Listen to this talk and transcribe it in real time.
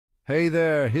Hey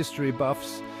there, history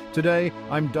buffs. Today,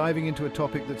 I'm diving into a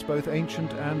topic that's both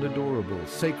ancient and adorable.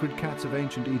 Sacred cats of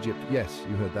ancient Egypt. Yes,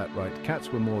 you heard that right.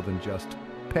 Cats were more than just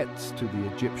pets to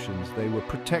the Egyptians. They were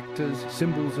protectors,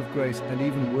 symbols of grace, and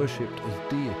even worshipped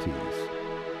as deities.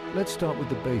 Let's start with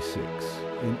the basics.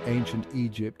 In ancient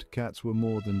Egypt, cats were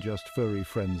more than just furry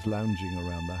friends lounging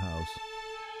around the house.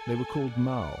 They were called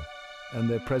Mao, and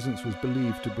their presence was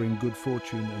believed to bring good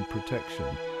fortune and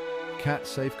protection.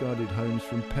 Cats safeguarded homes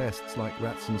from pests like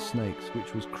rats and snakes,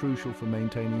 which was crucial for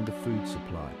maintaining the food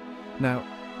supply. Now,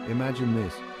 imagine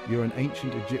this. You're an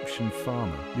ancient Egyptian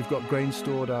farmer. You've got grain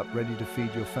stored up, ready to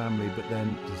feed your family, but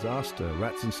then disaster,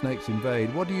 rats and snakes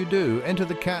invade. What do? Enter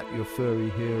the cat, your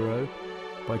furry hero.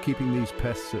 By keeping these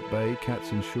pests at bay,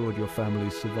 cats ensured your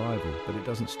family's survival, but it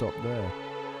doesn't stop there.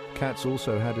 Cats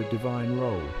also had a divine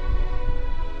role.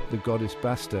 The goddess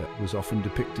Bastet was often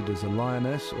depicted as a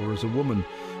lioness or as a woman,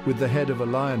 with the head of a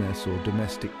lioness or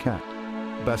domestic cat.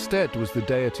 Bastet was the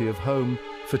deity of home,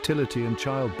 fertility and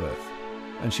childbirth,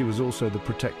 and she was also the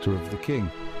protector of the king.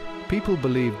 People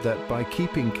believed that by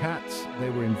keeping cats, they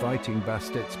were inviting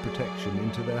Bastet's protection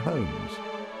into their homes.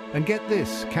 And get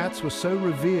this, cats were so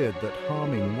revered that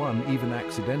harming one, even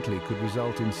accidentally, could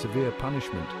result in severe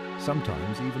punishment,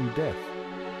 sometimes even death.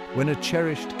 When a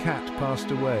cherished cat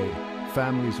passed away,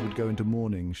 families would go into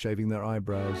mourning, shaving their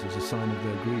eyebrows as a sign of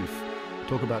their grief.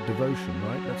 Talk about devotion,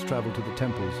 right? Let's travel to the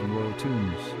temples and royal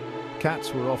tombs.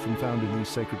 Cats were often found in these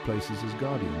sacred places as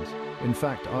guardians. In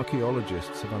fact,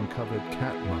 archaeologists have uncovered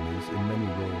cat mummies in many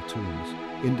royal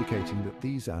tombs, indicating that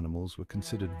these animals were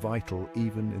considered vital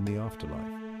even in the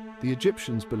afterlife. The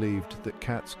Egyptians believed that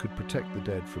cats could protect the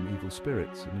dead from evil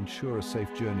spirits and ensure a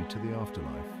safe journey to the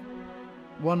afterlife.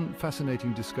 One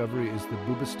fascinating discovery is the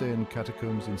Bubastean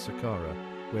catacombs in Saqqara,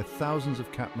 where thousands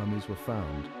of cat mummies were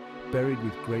found, buried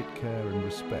with great care and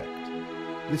respect.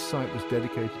 This site was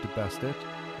dedicated to Bastet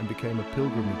and became a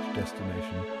pilgrimage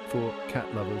destination for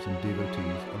cat lovers and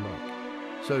devotees alike.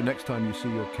 So next time you see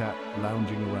your cat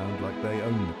lounging around like they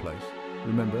own the place,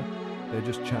 remember, they're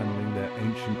just channeling their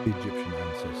ancient Egyptian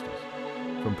ancestors.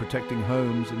 From protecting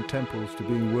homes and temples to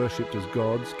being worshipped as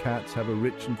gods, cats have a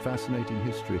rich and fascinating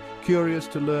history. Curious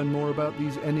to learn more about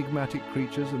these enigmatic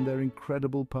creatures and their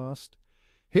incredible past?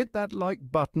 Hit that like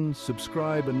button,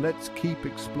 subscribe, and let's keep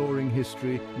exploring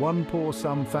history, one poor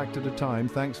some fact at a time.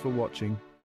 Thanks for watching.